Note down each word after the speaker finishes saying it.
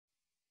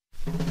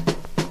I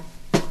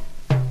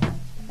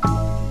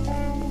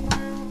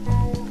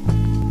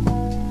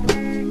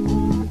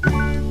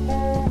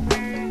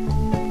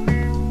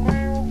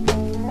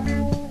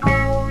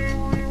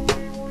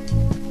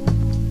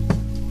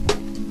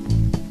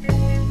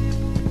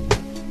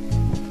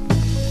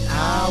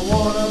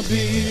wanna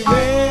be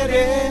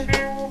ready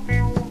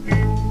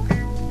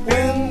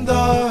when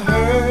the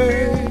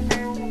hurt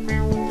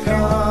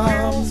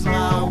comes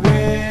my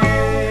way.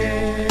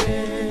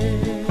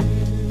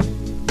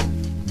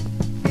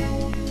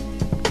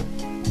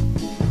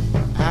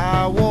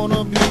 I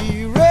wanna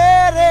be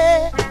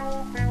ready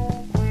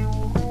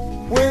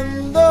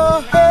when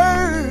the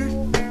hurt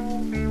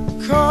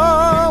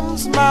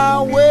comes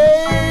my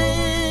way.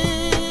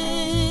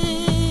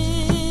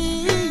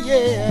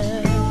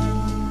 Yeah,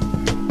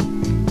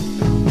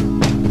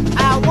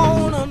 I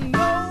wanna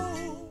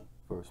know.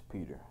 1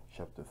 Peter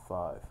chapter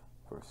 5,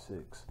 verse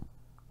 6.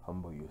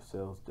 Humble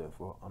yourselves,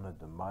 therefore, under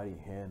the mighty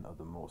hand of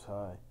the Most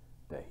High,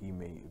 that he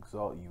may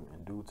exalt you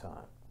in due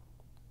time,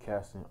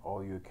 casting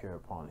all your care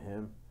upon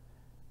him,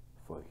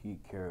 for he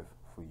careth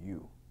for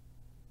you.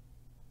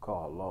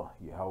 Call Allah,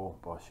 Yahweh,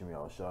 Bashim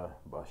Yahushai,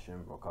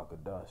 Bashim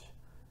Rakakadash,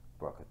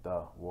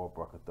 Brakatah, War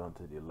Brakathan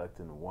to the elect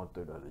and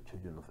 1/3 of the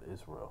children of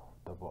Israel.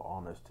 Double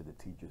honors to the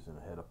teachers and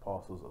the head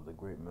apostles of the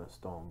great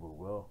millstone rule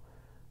well.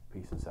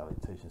 Peace and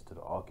salutations to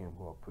the Akim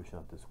who are pushing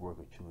out this work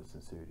of true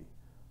sincerity.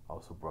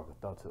 Also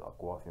Brakatah to the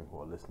Akwafim who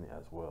are listening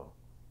as well.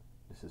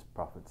 This is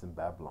Prophets in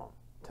Babylon,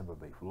 Tampa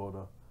Bay,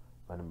 Florida.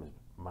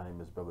 My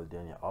name is Brother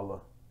Daniel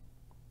Allah.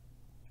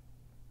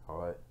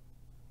 Alright.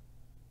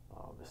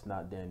 It's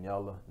not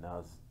Daniela,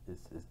 now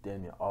it's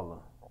Daniel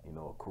Allah, you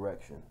know, a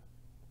correction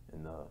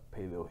in the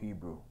Paleo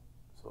Hebrew.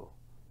 So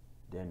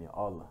Daniel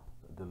Allah,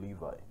 the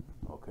Levite.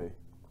 Okay,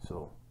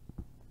 so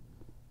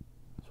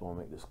just want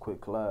to make this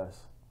quick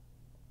class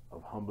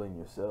of humbling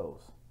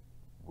yourselves,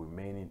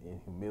 remaining in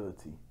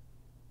humility.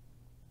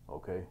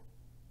 Okay,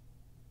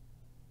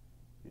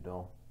 you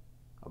know,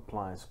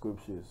 applying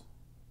scriptures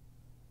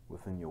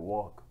within your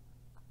walk,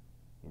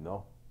 you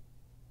know,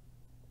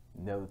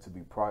 never to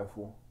be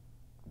prideful,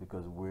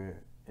 because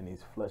we're in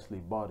these fleshly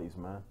bodies,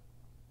 man.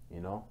 You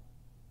know,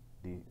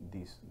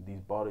 these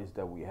bodies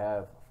that we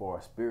have for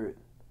our spirit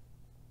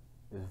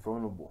is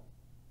vulnerable,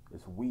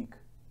 it's weak.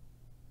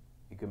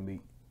 It can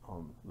be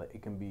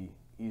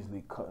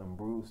easily cut and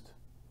bruised,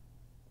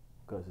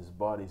 because this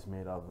body is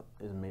made out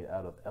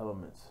of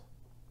elements.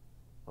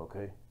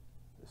 Okay,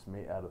 it's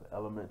made out of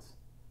elements.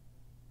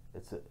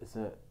 It's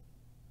a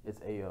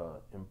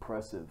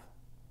impressive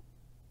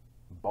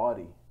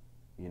body,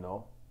 you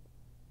know.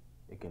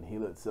 It can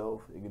heal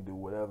itself. It can do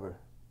whatever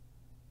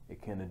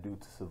it can to do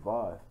to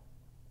survive.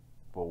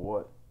 But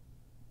what?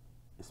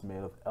 It's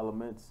made of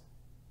elements,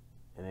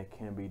 and it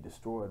can be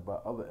destroyed by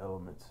other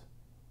elements,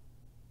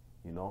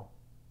 you know.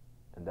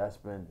 And that's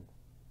been,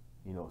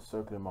 you know,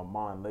 circling my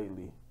mind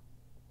lately,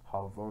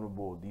 how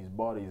vulnerable these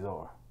bodies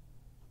are,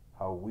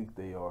 how weak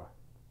they are,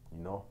 you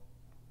know.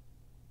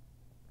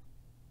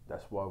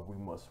 That's why we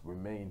must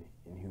remain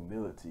in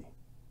humility,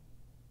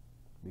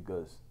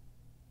 because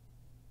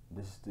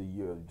this is the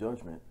year of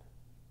judgment,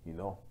 you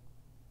know.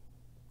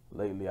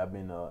 Lately, I've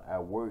been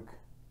at work.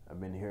 I've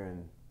been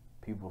hearing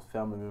people's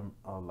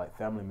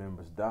family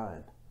members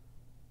dying,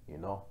 you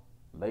know.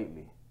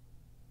 Lately,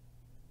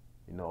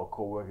 you know, a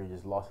coworker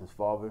just lost his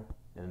father,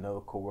 and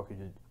another coworker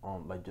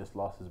just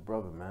lost his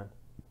brother, man.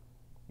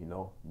 You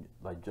know,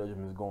 like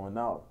judgment is going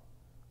out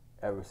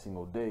every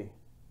single day.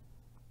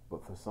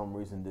 But for some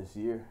reason this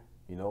year,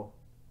 you know,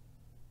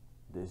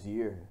 this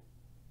year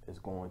is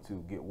going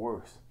to get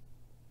worse.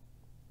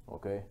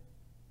 Okay,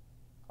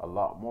 a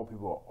lot more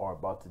people are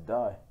about to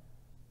die,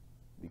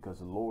 because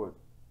the Lord,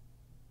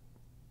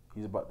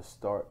 he's about to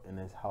start in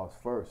his house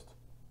first,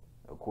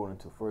 according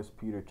to 1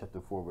 Peter chapter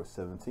 4 verse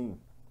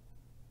 17.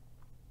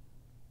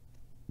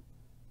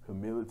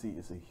 Humility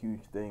is a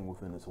huge thing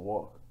within this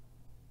walk.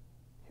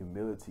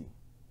 Humility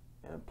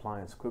and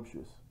applying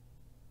scriptures,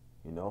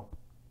 you know,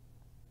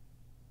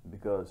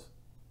 because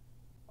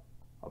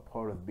a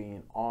part of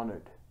being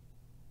honored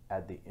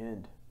at the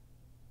end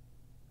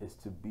is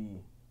to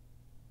be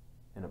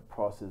in a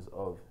process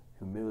of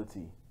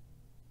humility,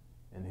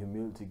 and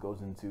humility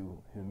goes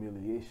into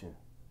humiliation.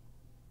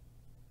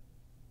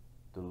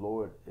 The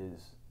Lord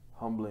is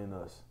humbling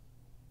us,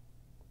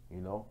 you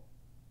know.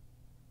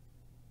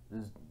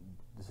 This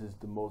is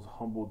the most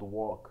humbled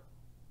walk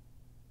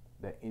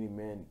that any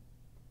man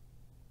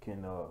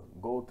can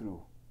go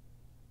through,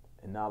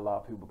 and not a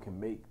lot of people can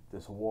make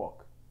this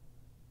walk,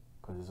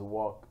 because it's a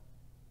walk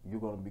you're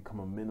going to become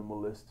a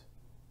minimalist.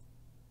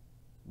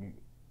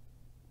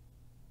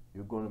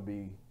 You're going to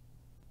be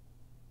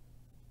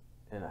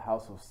in a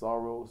house of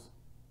sorrows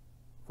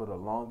for the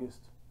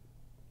longest.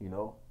 You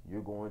know,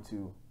 you're going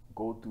to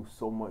go through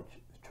so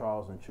much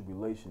trials and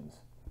tribulations.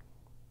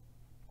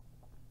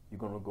 You're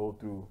going to go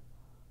through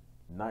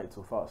nights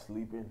without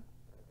sleeping.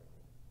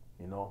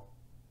 You know,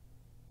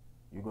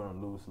 you're going to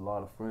lose a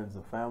lot of friends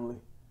and family.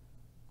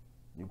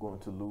 You're going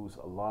to lose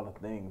a lot of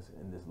things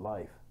in this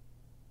life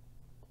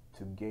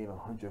to gain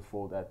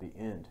 100-fold at the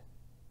end.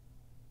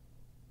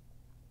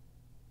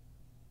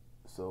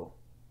 So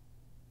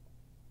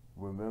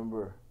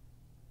remember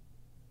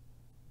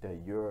that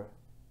you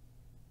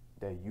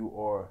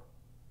are,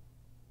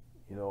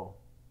 you know,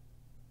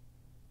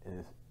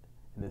 in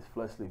this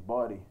fleshly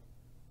body,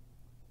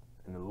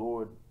 and the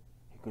Lord,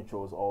 He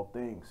controls all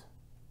things.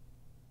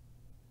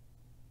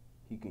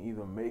 He can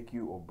either make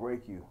you or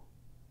break you.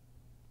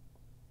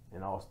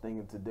 And I was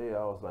thinking today,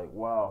 I was like,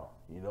 wow,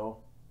 you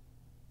know,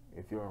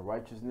 if you're in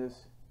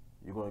righteousness,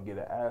 you're going to get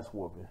an ass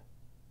whooping.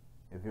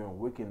 If you're in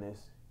wickedness,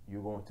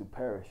 you're going to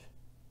perish.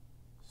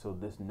 So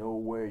there's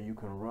nowhere you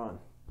can run.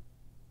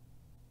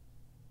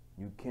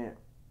 You can't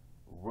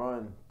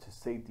run to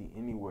safety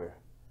anywhere.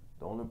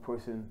 The only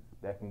person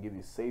that can give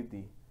you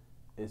safety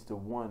is the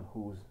one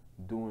who's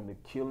doing the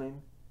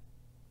killing,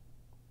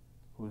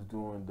 who's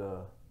doing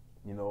the,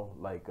 you know,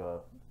 like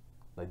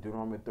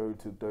Deuteronomy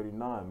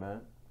 32:39,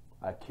 man.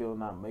 I kill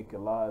not make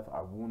alive,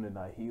 I wound and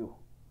I heal.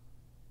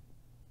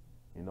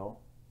 You know?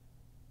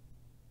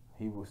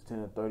 Hebrews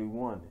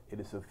 10:31,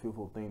 it is a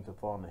fearful thing to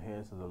fall in the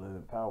hands of the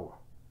living power.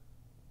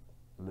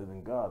 The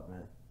living God,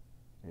 man.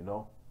 You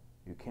know?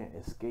 You can't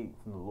escape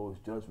from the Lord's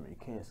judgment. You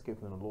can't escape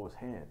from the Lord's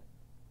hand.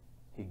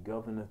 He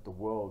governeth the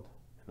world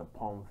in the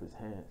palm of His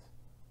hands.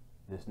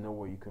 There's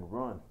nowhere you can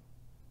run.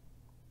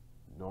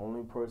 The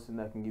only person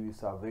that can give you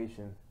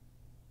salvation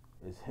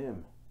is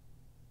Him,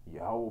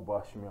 Yahweh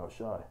Bashem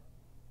Shai.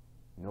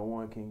 No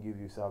one can give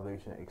you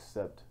salvation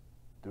except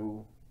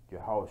through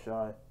Yahweh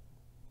Shai,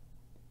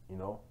 you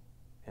know,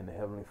 and the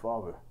Heavenly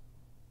Father,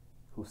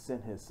 who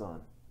sent His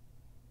Son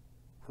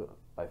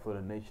for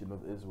the nation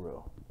of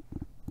Israel.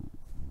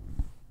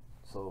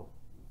 So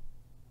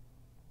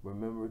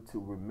remember to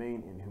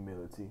remain in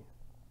humility.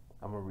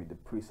 I'm going to read the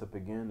precept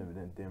again, and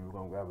then we're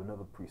going to grab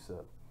another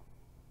precept.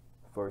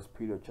 1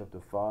 Peter chapter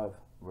 5,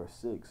 verse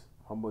 6.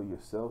 Humble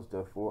yourselves,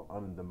 therefore,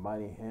 under the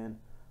mighty hand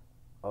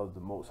of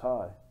the Most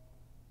High,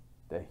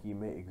 that He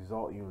may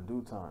exalt you in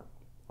due time.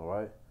 All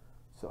right?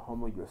 So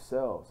humble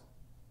yourselves.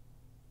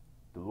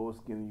 The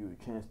Lord's giving you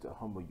a chance to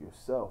humble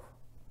yourself,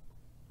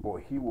 or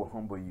He will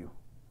humble you.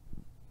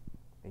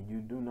 And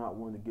you do not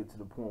want to get to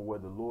the point where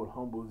the Lord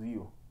humbles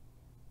you.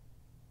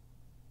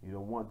 You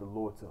don't want the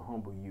Lord to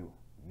humble you.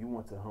 You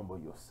want to humble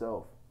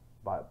yourself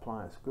by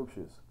applying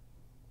scriptures.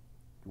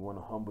 You want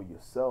to humble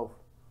yourself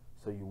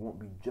so you won't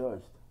be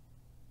judged.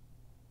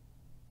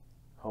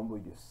 Humble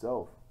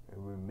yourself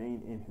and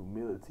remain in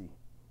humility.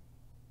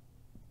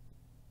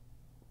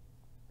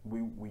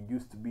 We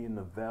used to be in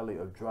the valley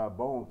of dry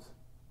bones,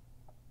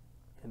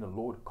 and the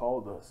Lord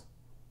called us.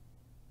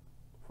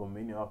 For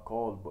many are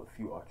called, but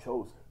few are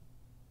chosen.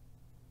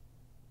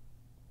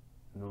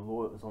 And the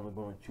Lord is only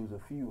going to choose a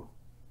few.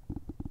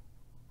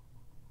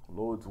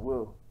 Lord's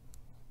will,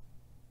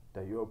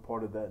 that you're a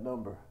part of that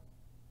number,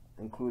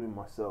 including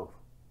myself.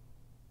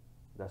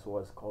 That's why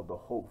it's called the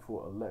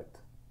hopeful elect.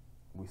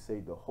 We say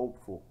the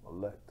hopeful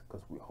elect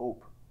because we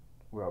hope.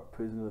 We are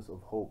prisoners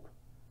of hope.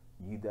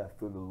 Ye that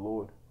fear the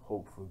Lord,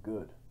 hope for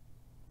good.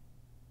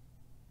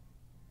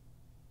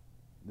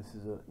 This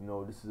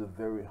is a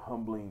very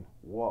humbling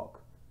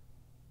walk,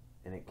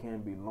 and it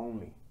can be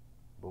lonely.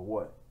 But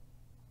what?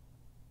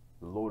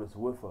 The Lord is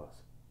with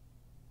us.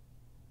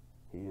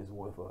 He is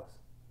with us,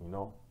 you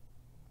know.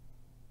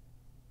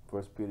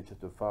 1 Peter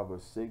chapter 5,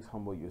 verse 6,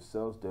 humble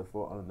yourselves,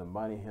 therefore, under the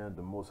mighty hand of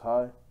the Most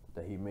High,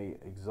 that He may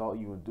exalt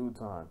you in due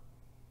time,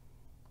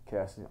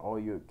 casting all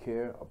your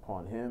care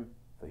upon Him,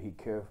 for He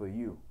cares for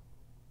you.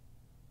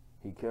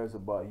 He cares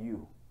about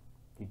you.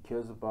 He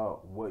cares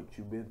about what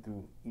you've been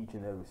through each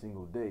and every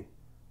single day.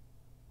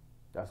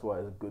 That's why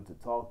it's good to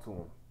talk to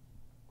Him.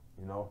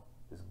 You know,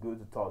 it's good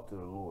to talk to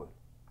the Lord.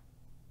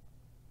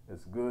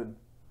 It's good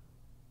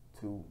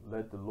to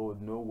let the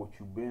Lord know what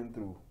you've been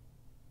through,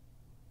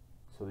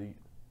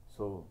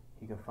 so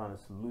He can find a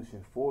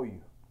solution for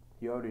you.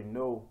 He already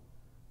know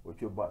what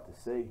you're about to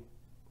say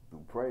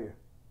through prayer,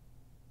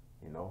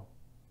 you know,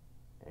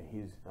 and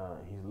He's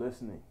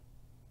listening,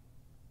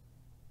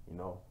 you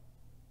know.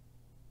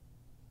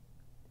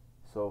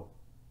 So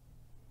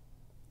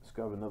let's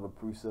grab another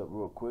precept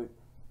real quick.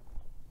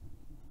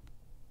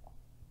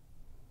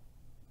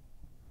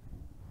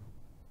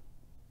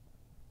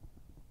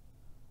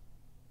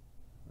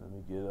 Let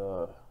me get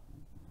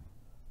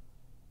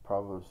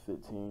Proverbs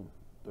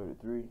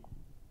 15:33.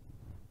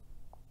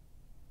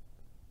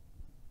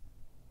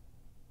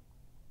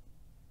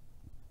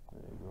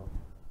 There you go.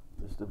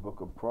 This is the book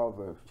of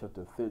Proverbs,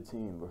 chapter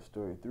 15, verse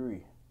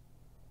 33.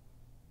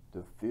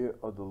 The fear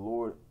of the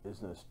Lord is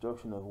the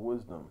instruction of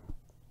wisdom,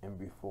 and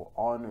before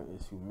honor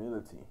is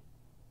humility.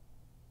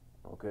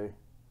 Okay?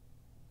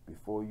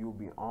 Before you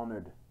be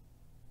honored,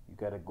 you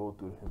got to go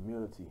through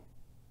humility,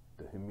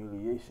 the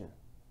humiliation.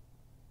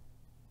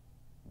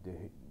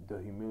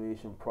 The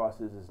humiliation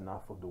process is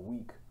not for the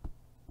weak.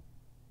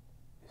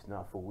 It's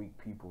not for weak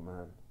people,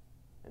 man.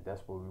 And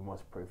that's where we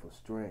must pray for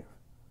strength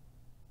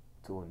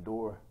to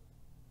endure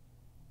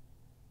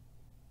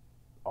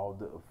all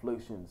the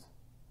afflictions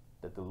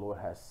that the Lord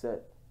has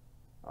set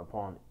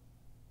upon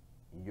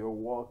your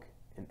walk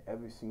and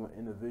every single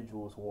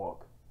individual's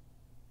walk.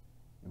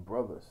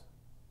 Brothers,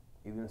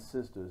 even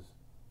sisters,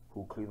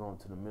 who cleave on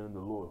to the men of the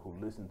Lord, who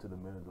listen to the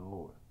men of the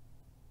Lord.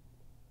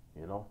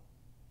 You know,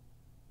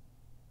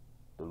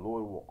 the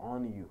Lord will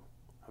honor you.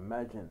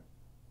 Imagine,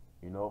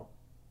 you know,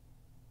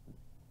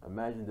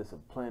 imagine there's a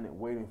planet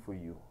waiting for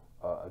you,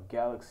 a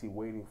galaxy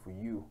waiting for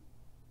you,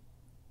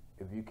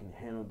 if you can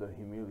handle the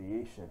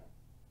humiliation,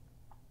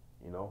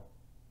 you know,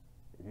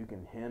 if you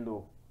can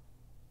handle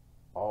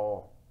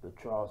all the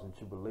trials and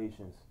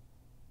tribulations,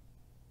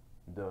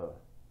 the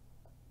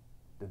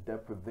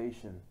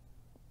deprivation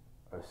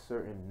of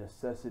certain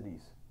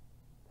necessities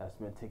that's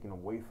been taken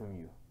away from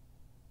you,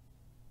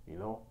 you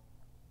know,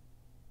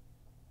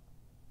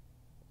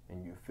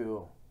 and you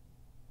feel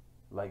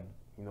like,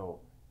 you know,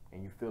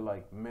 and you feel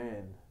like,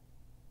 man,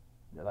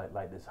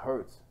 like this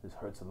hurts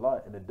a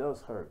lot, and it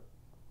does hurt.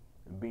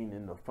 And being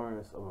in the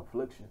furnace of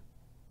affliction,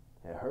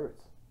 it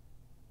hurts.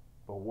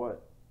 But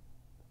what?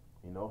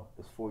 You know,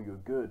 it's for your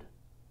good.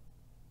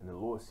 And the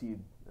Lord sees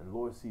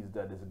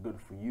that it's good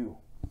for you.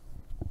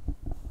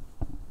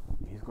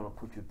 He's gonna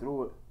put you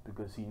through it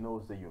because he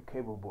knows that you're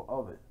capable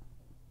of it.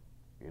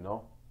 You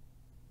know?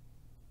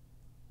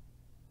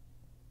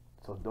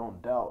 So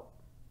don't doubt.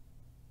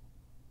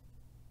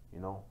 You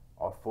know,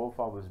 our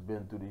forefathers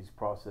been through these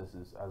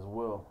processes as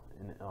well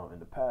in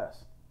the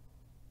past.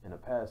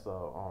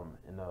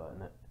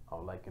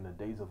 Like in the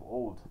days of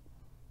old,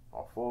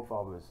 our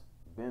forefathers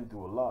been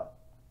through a lot.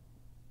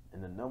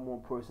 And the number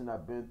one person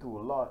that been through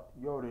a lot,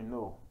 you already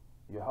know,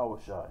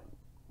 Yahushua.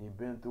 He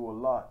been through a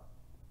lot.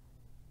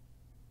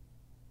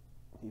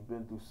 He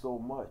been through so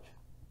much.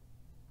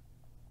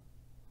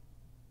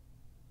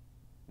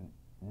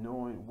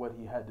 Knowing what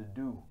he had to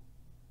do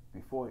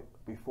before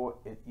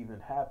it even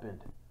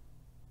happened.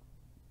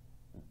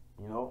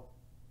 You know,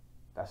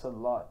 that's a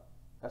lot.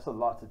 That's a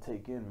lot to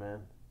take in, man.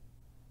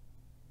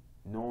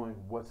 Knowing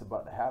what's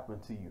about to happen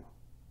to you.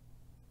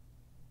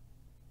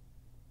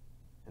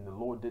 And the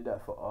Lord did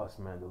that for us,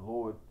 man. The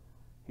Lord,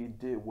 he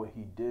did what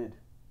he did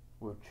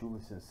with true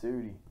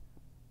sincerity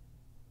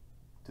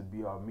to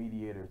be our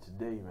mediator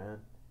today, man.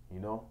 You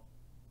know,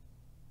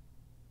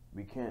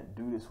 we can't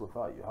do this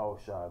without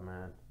Yahushua,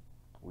 man.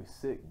 We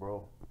sick,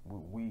 bro.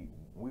 We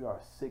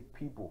are sick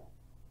people,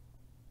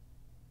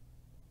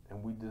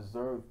 and we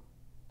deserve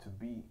to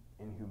be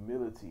in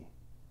humility,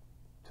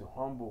 to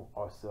humble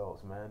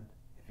ourselves, man.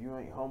 If you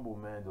ain't humble,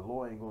 man, the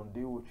Lord ain't gonna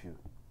deal with you.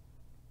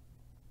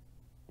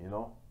 You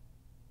know,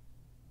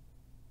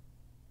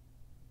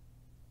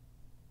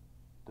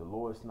 the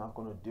Lord's not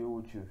gonna deal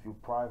with you if you're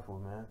prideful,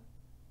 man.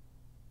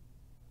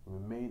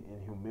 Remain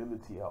in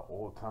humility at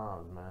all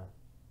times, man,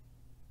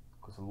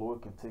 because the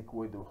Lord can take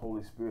away the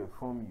Holy Spirit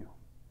from you.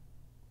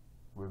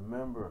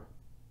 Remember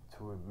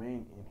to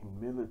remain in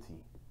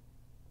humility.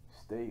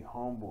 Stay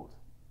humbled.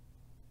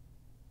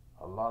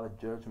 A lot of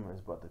judgment is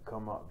about to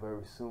come out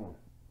very soon.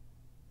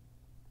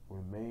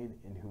 Remain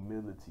in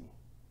humility.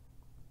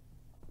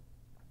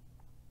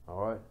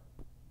 Alright?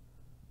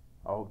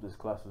 I hope this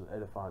class was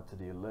edifying to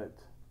the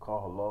elect.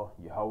 Call Allah,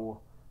 Yahweh,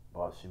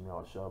 Ba'ashim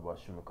Yahshua,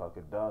 Ba'ashim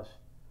Kakadash.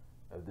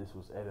 If this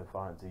was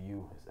edifying to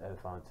you, it's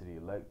edifying to the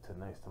elect. Till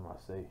next time I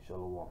say,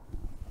 Shalom.